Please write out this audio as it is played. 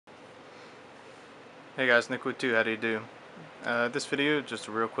Hey guys, Nick with 2, how do you do? This video, just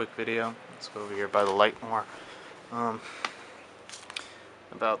a real quick video. Let's go over here by the light more.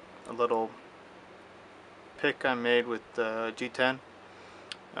 About a little pick I made with G10.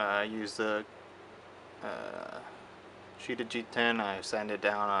 I used the sheet of G10, I sanded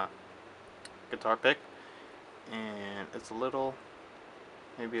down a guitar pick, and it's a little,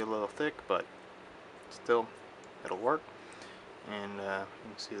 maybe a little thick, but still, it'll work. And you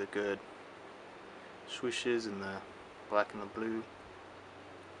can see the good swishes in the black and the blue.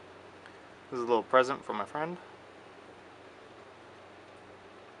 This is a little present for my friend.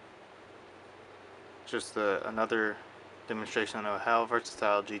 Just another demonstration of how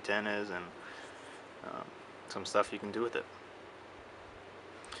versatile G10 is and some stuff you can do with it.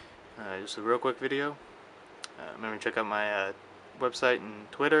 Just a real quick video. Remember to check out my website and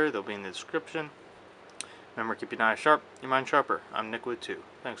Twitter. They'll be in the description. Remember, keep your eye sharp, your mind sharper. I'm Nick with 2.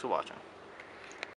 Thanks for watching.